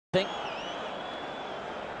thing.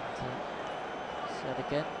 Set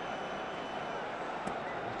again.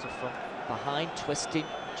 From behind, twisting,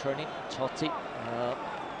 turning, Totti.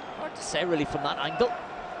 Hard to say really from that angle.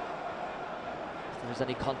 If there was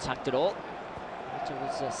any contact at all. It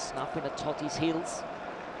was snapping at Totti's heels.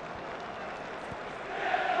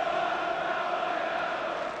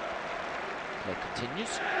 Play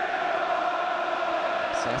continues.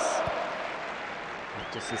 Access.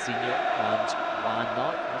 After Cicinho and Juan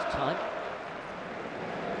now, half time.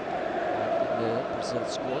 In the Brazil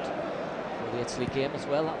squad for the Italy game as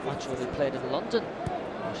well. That match only played in London,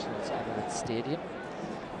 National's Emirates Stadium.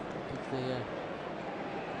 Give the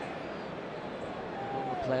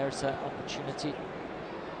Roma players an opportunity.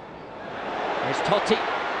 There's Totti.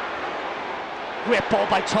 Great ball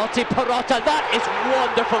by Totti. Perotta. That is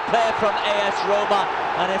wonderful play from AS Roma,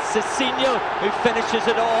 and it's Cicinho who finishes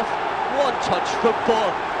it off. One touch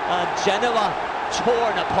football, and Genoa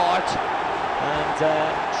torn apart, and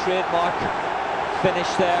trademark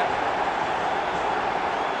finish there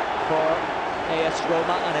for AS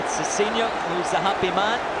Roma, and it's Cicinho who's the happy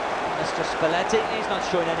man. Mr. Spalletti, he's not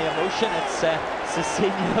showing any emotion. It's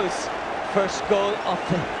Cicinho's first goal of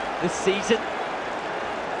the season,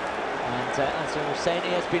 and as I was saying,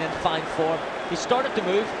 he has been in fine form. He started to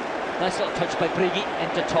move. Nice little touch by Brighi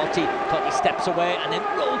into Totti. Totti steps away and then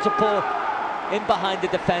rolls a ball in behind the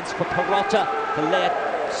defence for Perotta to lay it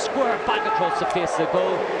square back across the face of the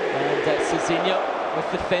goal. And Cicinho with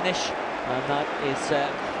the finish. And that is a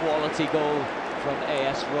quality goal from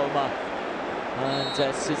AS Roma. And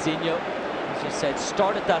Cicinho, as you said,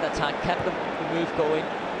 started that attack, kept the move going.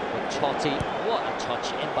 But Totti, what a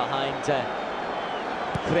touch in behind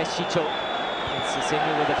Crescito. And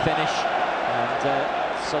Cicinho with a finish. And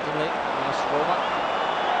suddenly, AS Roma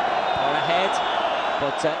are ahead,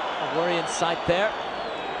 but a worrying sight there.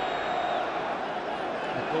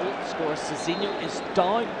 The goal scorer Cicinho is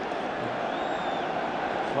down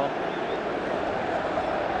from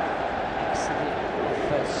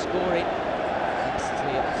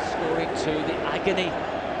ecstasy of scoring to the agony,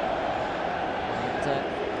 and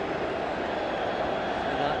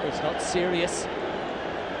that is not serious.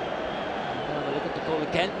 Have a look at the goal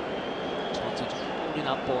again.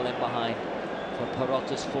 That ball in behind for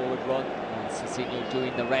Perotta's forward run, and Cicinho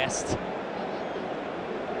doing the rest. So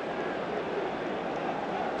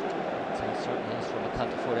certainly AS Roma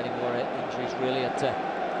can't afford any more injuries really at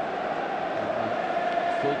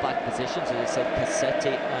full-back positions. As I said,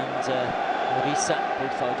 Cassetti and Marisa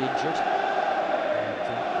both out injured. And,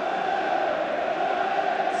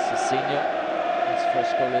 Cicinho, his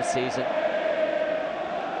first goal of the season,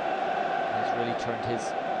 has really turned his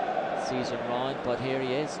season round, but here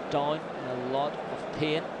he is, down in a lot of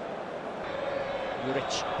pain.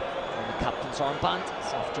 Juric on the captain's armband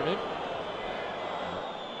this afternoon.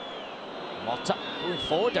 Motta going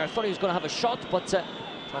forward there. I thought he was going to have a shot, but trying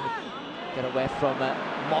to get away from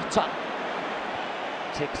Motta.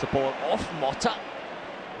 Takes the ball off Motta.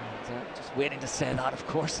 And just waiting to say that, of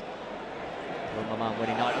course. Roma man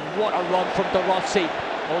winning out. And what a run from De Rossi.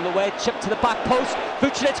 All the way, chipped to the back post.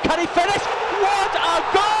 Vucinic, can he finish? What a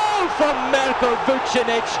goal from Mirko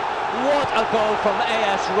Vucinic! What a goal from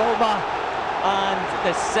AS Roma! And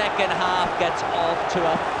the second half gets off to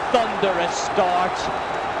a thunderous start.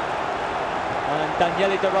 And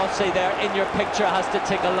Daniele De Rossi there in your picture has to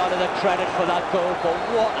take a lot of the credit for that goal. But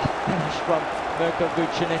what a finish from Mirko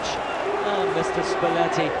Vucinic! And Mr.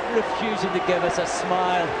 Spalletti refusing to give us a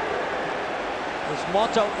smile. As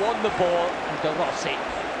Motta won the ball, and De Rossi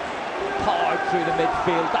powered through the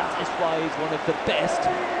midfield. That is why he's one of the best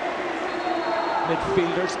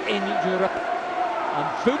midfielders in Europe. And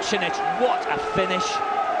Vucinic, what a finish.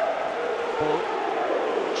 Ball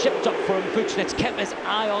chipped up for him. Vucinic kept his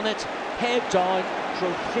eye on it, head down,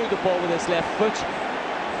 drove through the ball with his left foot.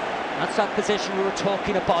 That's that position we were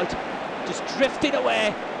talking about, just drifting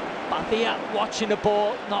away. Baptista watching the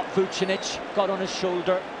ball, not Vucinic, got on his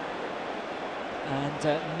shoulder. And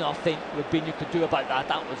nothing Rubinho could do about that.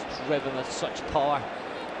 That was driven with such power.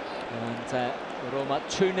 And Roma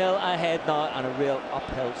 2-0 ahead now, and a real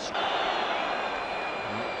uphill struggle.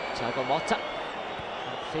 Thiago Motta,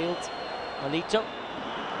 field, Malito.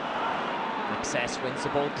 Access wins the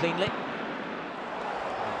ball cleanly.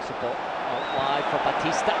 Knocks the ball out wide for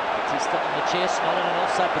Baptista. Baptista on the chase, not in an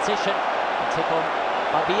offside position. They take on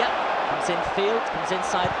Babia, comes in field, comes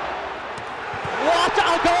inside. What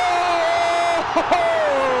a goal!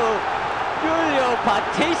 Julio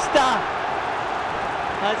Baptista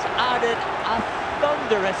has added a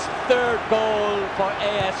thunderous third goal for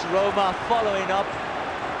AS Roma, following up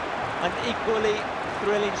an equally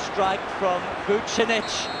thrilling strike from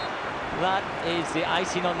Vucinic. that is the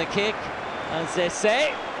icing on the cake, as they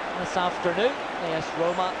say, this afternoon. AS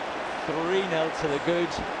Roma 3-0 to the good,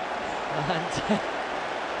 and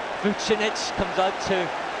Vucinic comes out to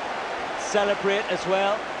celebrate as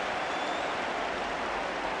well.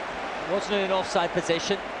 Wasn't in an offside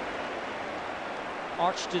position.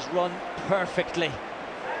 Arched his run perfectly.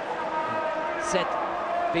 Set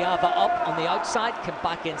Biava up on the outside, came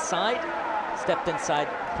back inside, stepped inside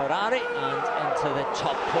Ferrari and into the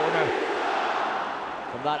top corner.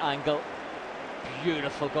 From that angle,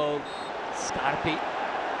 beautiful goal. Scarpi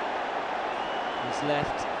was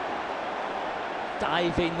left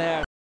diving there.